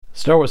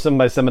Star Wars 7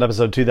 by 7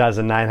 episode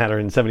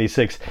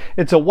 2976.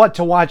 It's a What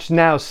to Watch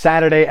Now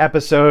Saturday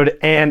episode,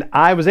 and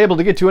I was able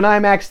to get to an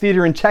IMAX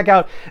theater and check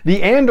out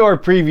the Andor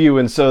preview,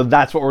 and so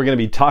that's what we're going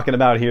to be talking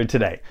about here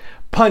today.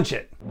 Punch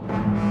it!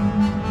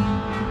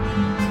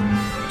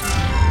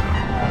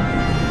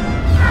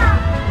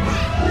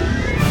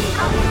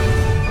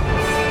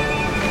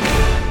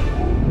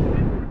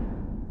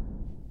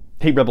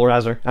 Hey Rebel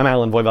Rouser, I'm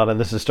Alan Voivod, and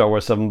this is Star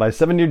Wars 7 by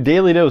 7, your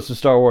daily dose of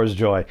Star Wars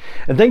joy.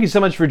 And thank you so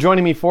much for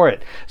joining me for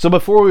it. So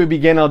before we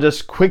begin, I'll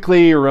just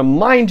quickly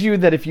remind you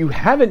that if you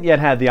haven't yet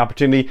had the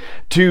opportunity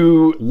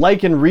to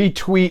like and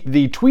retweet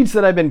the tweets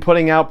that I've been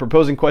putting out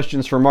proposing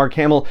questions for Mark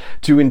Hamill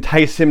to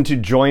entice him to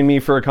join me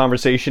for a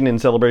conversation in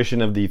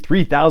celebration of the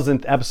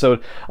 3000th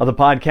episode of the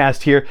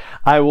podcast here,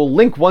 I will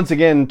link once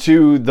again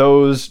to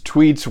those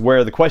tweets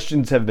where the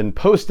questions have been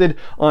posted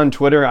on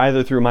Twitter,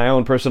 either through my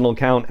own personal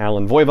account,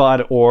 Alan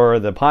Voivod, or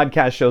the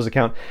podcast show's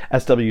account,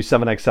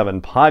 SW7X7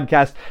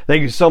 Podcast.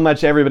 Thank you so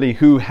much everybody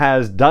who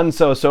has done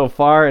so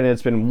far, and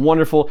it's been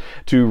wonderful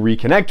to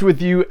reconnect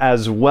with you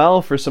as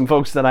well for some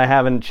folks that I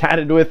haven't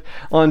chatted with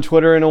on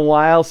Twitter in a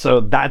while,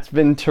 so that's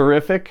been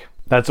terrific.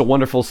 That's a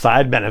wonderful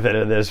side benefit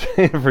of this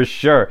for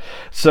sure.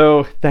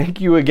 So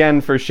thank you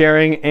again for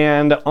sharing.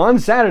 And on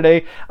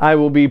Saturday, I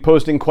will be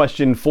posting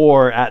question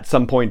 4 at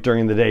some point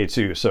during the day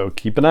too. So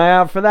keep an eye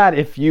out for that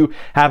if you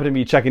happen to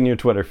be checking your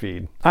Twitter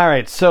feed. All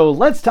right, so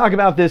let's talk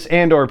about this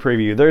Andor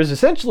preview. There's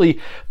essentially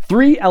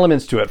 3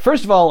 elements to it.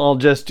 First of all, I'll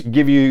just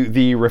give you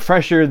the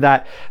refresher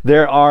that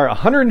there are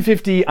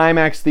 150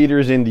 IMAX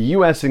theaters in the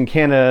US and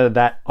Canada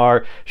that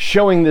are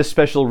showing this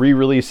special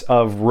re-release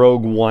of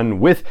Rogue One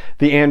with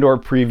the Andor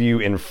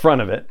preview in front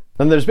of it.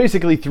 And there's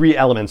basically 3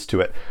 elements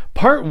to it.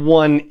 Part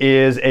 1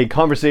 is a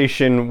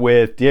conversation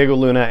with Diego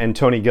Luna and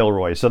Tony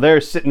Gilroy. So they're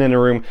sitting in a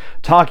room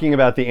talking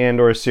about the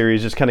Andor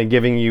series, just kind of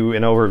giving you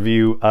an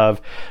overview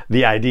of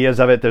the ideas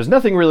of it. There's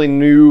nothing really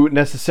new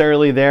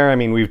necessarily there. I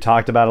mean, we've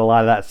talked about a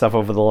lot of that stuff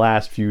over the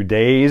last few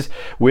days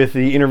with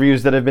the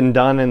interviews that have been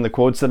done and the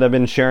quotes that I've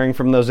been sharing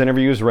from those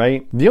interviews,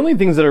 right? The only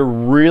things that are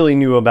really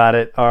new about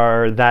it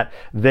are that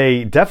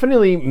they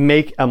definitely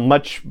make a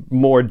much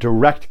more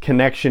direct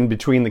connection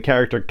between the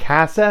character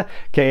Kassa,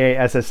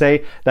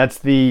 Kassa, that's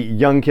the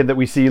young kid that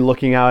we see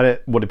looking out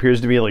at what appears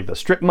to be like the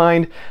strip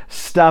mine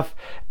stuff.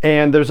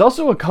 And there's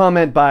also a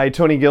comment by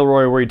Tony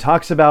Gilroy where he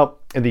talks about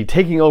the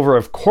taking over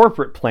of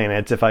corporate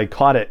planets, if I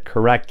caught it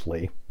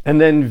correctly. And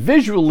then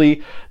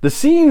visually, the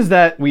scenes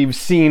that we've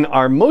seen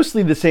are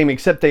mostly the same,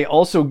 except they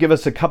also give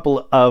us a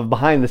couple of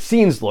behind the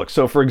scenes looks.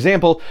 So for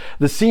example,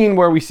 the scene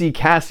where we see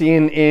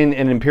Cassian in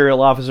an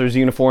Imperial officer's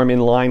uniform in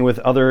line with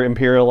other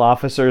Imperial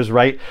officers,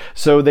 right?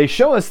 So they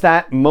show us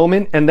that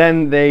moment, and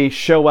then they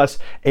show us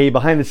a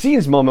behind the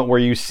scenes moment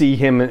where you see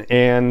him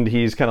and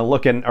he's kind of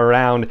looking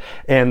around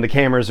and the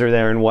cameras are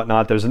there and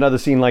whatnot. There's another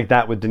scene like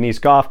that with Denise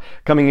Gough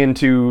coming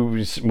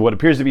into what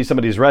appears to be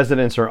somebody's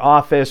residence or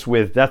office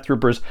with Death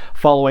Troopers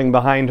following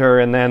behind her,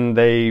 and then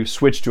they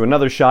switch to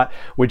another shot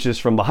which is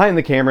from behind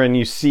the camera, and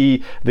you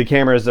see the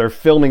cameras are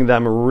filming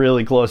them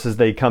really close as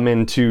they come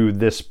into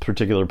this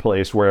particular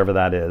place, wherever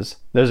that is.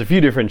 There's a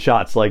few different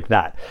shots like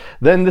that.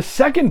 Then the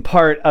second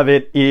part of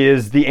it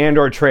is the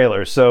Andor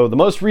trailer, so the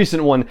most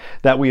recent one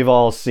that we've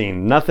all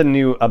seen. Nothing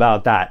new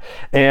about that.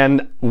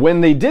 And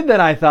when they did that,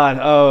 I thought,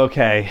 oh,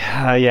 okay,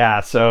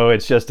 yeah, so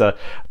it's just a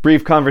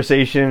brief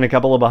conversation, a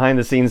couple of behind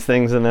the scenes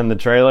things, and then the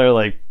trailer,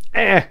 like,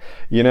 not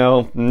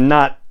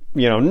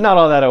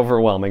all that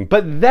overwhelming.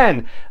 But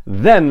then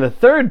the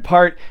third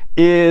part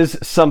is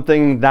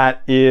something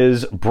that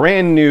is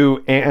brand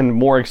new and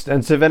more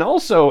extensive, and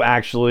also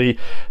actually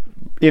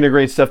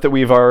integrates stuff that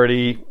we've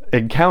already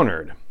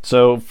encountered.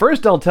 So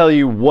first I'll tell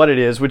you what it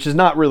is, which is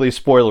not really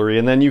spoilery,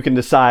 and then you can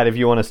decide if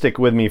you want to stick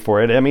with me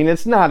for it. I mean,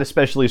 it's not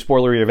especially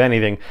spoilery of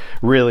anything,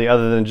 really,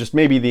 other than just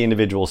maybe the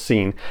individual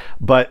scene.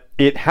 But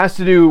it has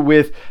to do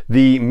with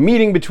the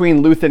meeting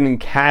between Luthen and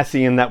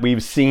Cassian that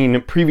we've seen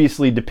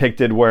previously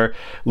depicted, where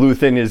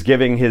Luthen is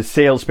giving his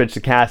sales pitch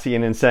to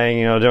Cassian and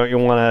saying, don't you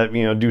want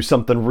to, do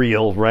something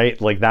real, right?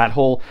 Like that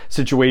whole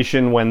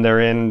situation when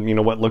they're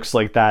in, what looks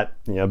like that,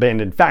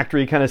 abandoned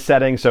factory kind of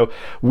setting. So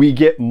we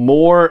get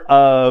more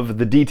of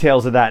the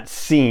details of that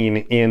scene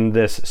in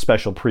this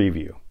special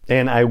preview.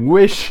 And I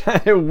wish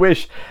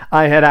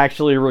I had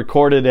actually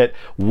recorded it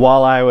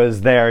while I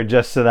was there,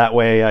 just so that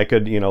way I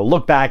could,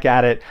 look back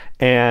at it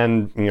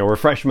and,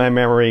 refresh my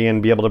memory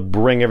and be able to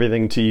bring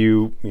everything to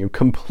you,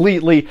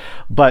 completely.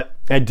 But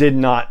I did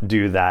not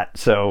do that.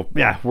 So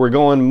yeah, we're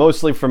going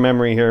mostly from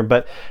memory here,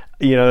 but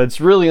it's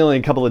really only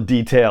a couple of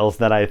details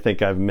that I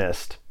think I've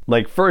missed.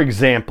 Like, for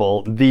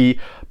example, the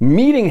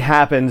meeting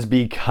happens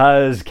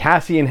because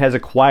Cassian has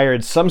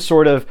acquired some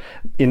sort of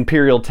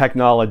Imperial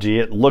technology.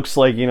 It looks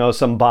like,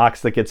 some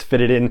box that gets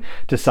fitted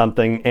into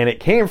something, and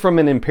it came from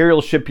an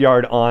Imperial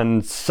shipyard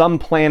on some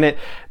planet.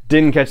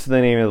 Didn't catch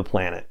the name of the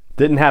planet.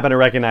 Didn't happen to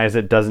recognize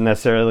it. Doesn't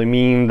necessarily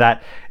mean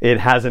that it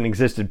hasn't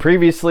existed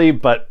previously,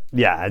 but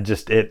yeah,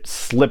 it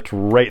slipped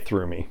right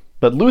through me.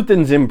 But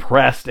Luthen's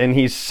impressed, and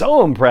he's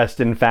so impressed,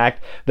 in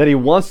fact, that he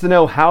wants to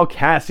know how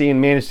Cassian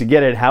managed to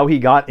get it, how he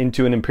got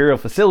into an Imperial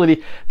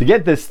facility to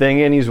get this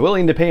thing, and he's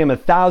willing to pay him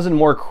 1,000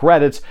 more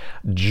credits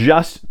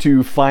just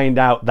to find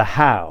out the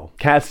how.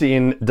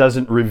 Cassian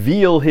doesn't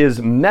reveal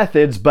his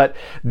methods, but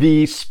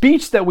the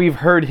speech that we've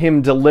heard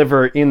him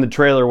deliver in the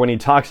trailer when he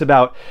talks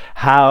about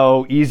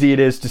how easy it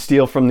is to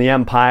steal from the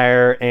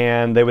Empire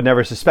and they would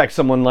never suspect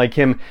someone like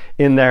him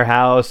in their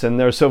house and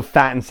they're so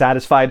fat and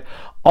satisfied,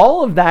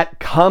 all of that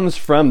comes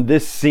from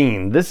this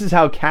scene. This is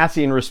how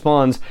Cassian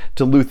responds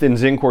to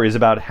Luthen's inquiries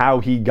about how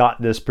he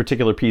got this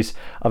particular piece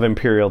of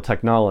Imperial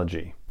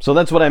technology. So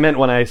that's what I meant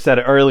when I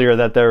said earlier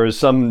that there is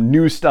some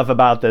new stuff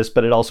about this,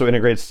 but it also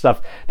integrates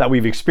stuff that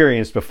we've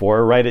experienced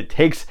before, right? It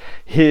takes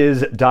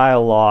his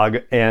dialogue,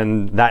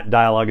 and that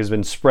dialogue has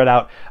been spread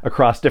out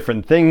across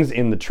different things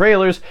in the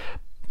trailers,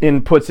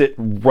 and puts it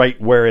right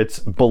where it's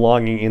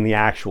belonging in the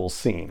actual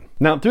scene.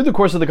 Now, through the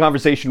course of the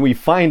conversation, we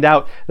find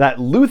out that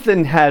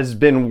Luthen has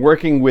been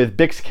working with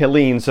Bix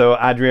Caleen, so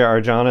Adria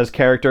Arjana's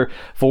character,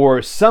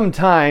 for some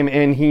time,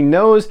 and he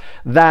knows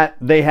that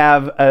they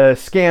have a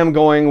scam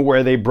going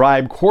where they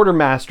bribe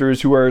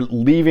quartermasters who are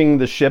leaving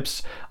the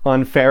ships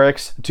on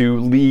Ferrix to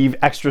leave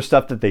extra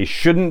stuff that they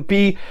shouldn't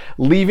be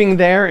leaving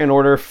there in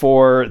order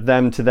for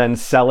them to then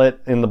sell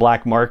it in the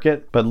black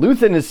market. But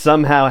Luthen has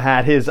somehow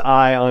had his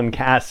eye on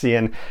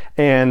Cassian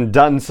and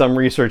done some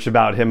research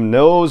about him,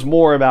 knows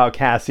more about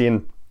Cassian,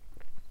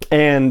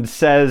 and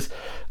says,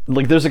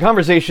 like, there's a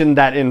conversation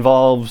that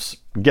involves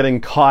getting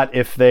caught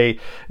if they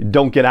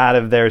don't get out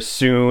of there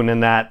soon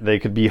and that they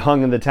could be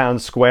hung in the town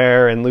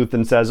square, and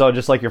Luthen says, oh,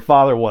 just like your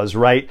father was,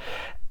 right?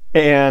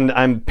 And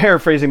I'm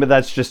paraphrasing, but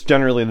that's just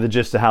generally the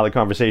gist of how the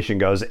conversation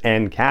goes.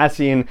 And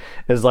Cassian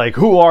is like,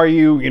 who are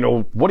you? You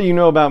know, what do you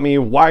know about me?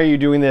 Why are you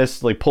doing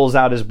this? Like, pulls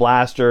out his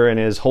blaster and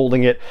is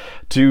holding it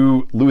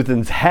to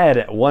Luthen's head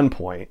at one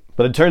point.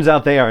 But it turns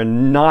out they are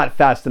not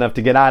fast enough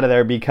to get out of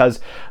there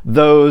because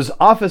those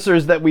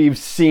officers that we've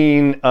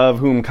seen, of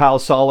whom Kyle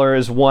Soller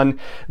is one,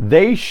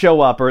 they show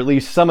up, or at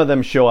least some of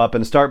them show up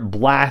and start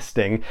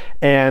blasting.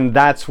 And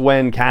that's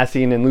when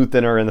Cassian and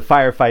Luthen are in the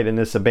firefight in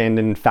this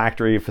abandoned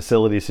factory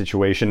facility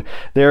situation.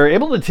 They're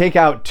able to take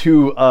out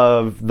 2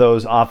 of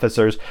those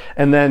officers,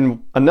 and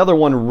then another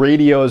one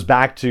radios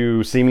back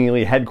to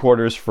seemingly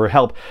headquarters for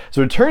help.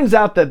 So it turns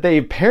out that they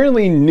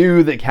apparently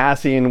knew that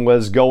Cassian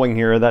was going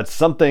here, that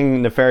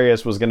something nefarious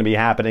was going to be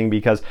happening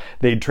because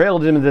they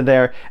trailed him into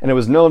there, and it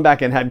was known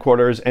back in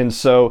headquarters. And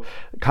so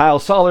Kyle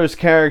Soller's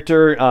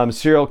character,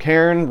 Cyril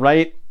Cairn,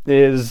 right,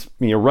 is,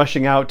 you know,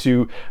 rushing out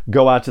to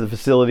go out to the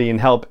facility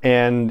and help,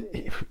 and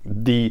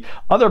the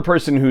other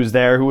person who's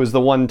there, who is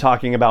the one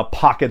talking about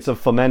pockets of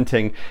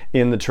fomenting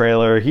in the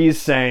trailer, he's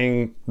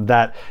saying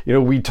that, you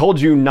know, we told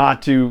you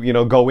not to, you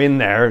know, go in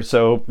there,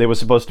 so it was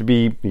supposed to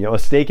be, you know, a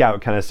stakeout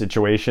kind of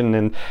situation,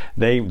 and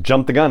they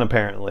jumped the gun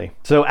apparently.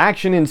 So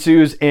action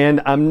ensues,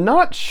 and I'm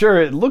not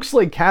sure, it looks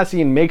like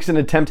Cassian makes an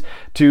attempt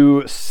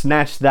to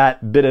snatch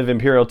that bit of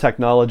Imperial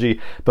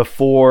technology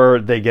before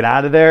they get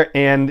out of there,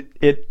 and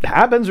it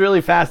happens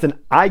really fast, and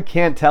I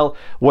can't tell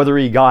whether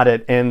he got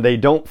it, and they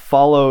don't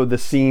follow the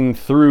scene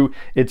through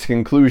its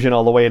conclusion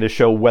all the way to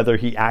show whether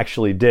he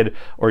actually did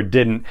or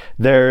didn't.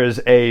 There's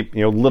a,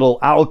 you know, little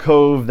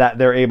alcove that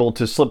they're able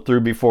to slip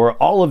through before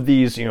all of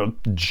these, you know,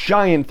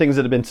 giant things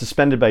that have been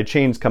suspended by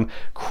chains come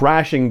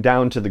crashing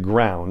down to the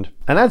ground.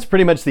 And that's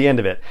pretty much the end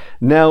of it.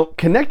 Now,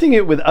 connecting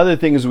it with other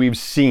things we've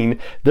seen,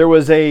 there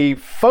was a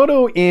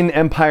photo in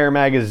Empire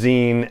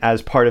magazine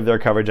as part of their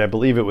coverage. I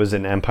believe it was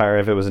in Empire.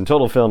 If it was in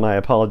Total Film, I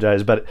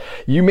apologize, but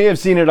you may have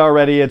seen it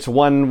already. It's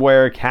one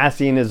where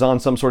Cassian is on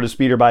some sort of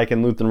speeder bike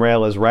and Luthen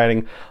Rael is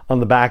riding on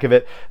the back of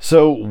it.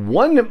 So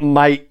one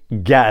might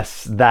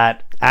guess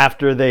that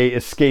after they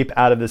escape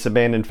out of this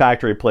abandoned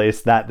factory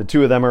place, that the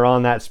 2 of them are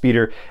on that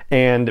speeder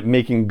and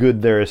making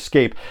good their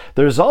escape.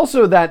 There's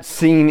also that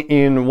scene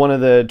in one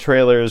of the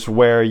trailers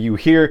where you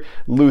hear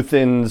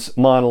Luthen's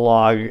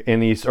monologue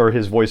and his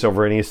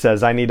voiceover, and he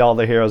says, I need all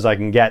the heroes I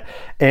can get.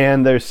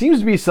 And there seems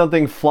to be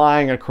something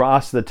flying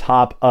across the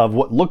top of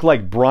what look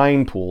like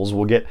brine pools.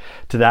 We'll get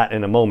to that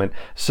in a moment.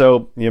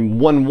 So, you know,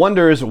 one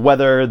wonders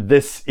whether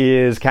this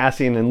is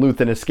Cassian and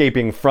Luthen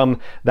escaping from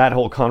that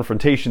whole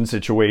confrontation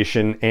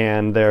situation,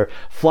 and they're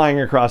flying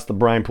across the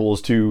brine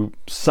pools to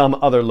some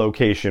other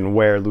location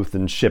where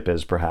Luthen's ship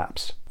is,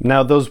 perhaps.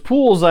 Now, those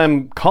pools,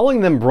 I'm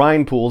calling them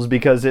brine pools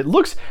because it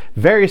looks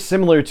very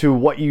similar to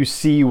what you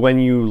see when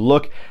you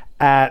look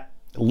at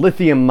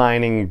lithium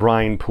mining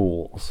brine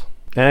pools.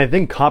 And I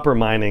think copper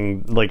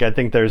mining, like, I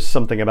think there's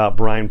something about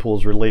brine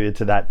pools related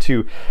to that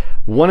too.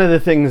 One of the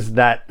things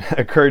that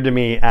occurred to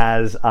me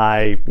as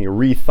I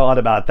rethought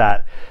about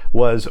that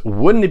was,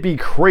 wouldn't it be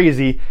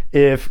crazy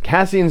if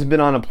Cassian's been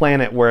on a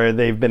planet where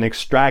they've been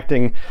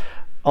extracting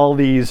all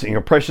these,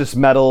 precious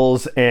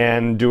metals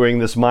and doing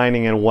this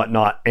mining and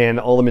whatnot, and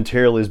all the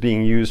material is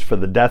being used for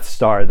the Death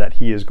Star that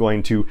he is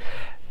going to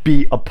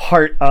be a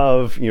part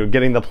of,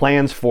 getting the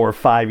plans for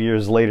 5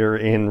 years later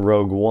in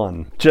Rogue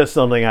One. Just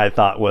something I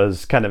thought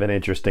was kind of an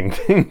interesting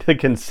thing to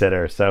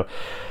consider. So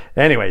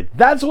anyway,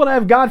 that's what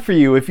I've got for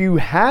you. If you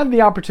have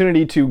the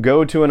opportunity to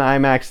go to an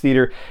IMAX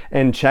theater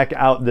and check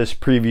out this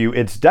preview,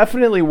 it's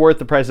definitely worth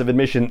the price of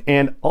admission.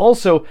 And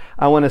also,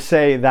 I want to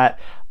say that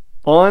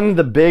on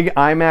the big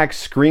IMAX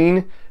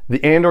screen,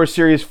 the Andor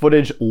series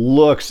footage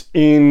looks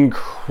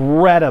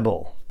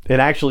incredible. It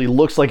actually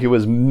looks like it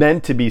was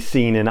meant to be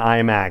seen in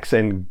IMAX,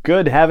 and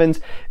good heavens,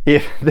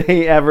 if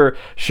they ever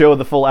show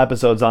the full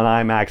episodes on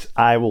IMAX,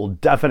 I will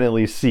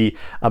definitely see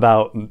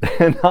about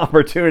an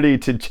opportunity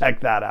to check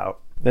that out.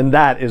 And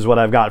that is what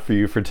I've got for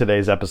you for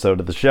today's episode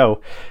of the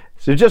show.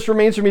 So it just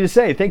remains for me to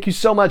say thank you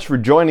so much for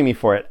joining me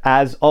for it,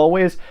 as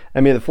always,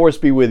 and may the Force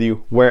be with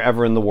you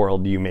wherever in the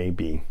world you may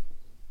be.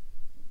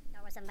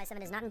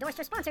 7 is not endorsed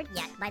or sponsored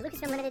yet by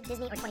Lucasfilm Limited,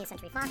 Disney, or 20th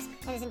Century Fox,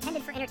 and is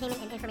intended for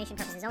entertainment and information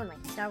purposes only.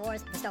 Star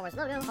Wars, the Star Wars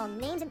logo, all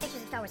names and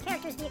pictures of Star Wars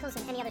characters, vehicles,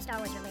 and any other Star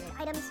Wars related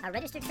items are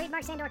registered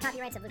trademarks and/or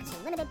copyrights of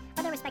Lucasfilm Limited,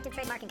 or their respective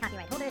trademark and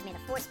copyright holders. May the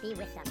Force be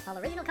with them. All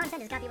original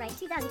content is copyright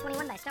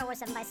 2021 by Star Wars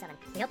 7x7.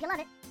 We hope you love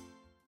it.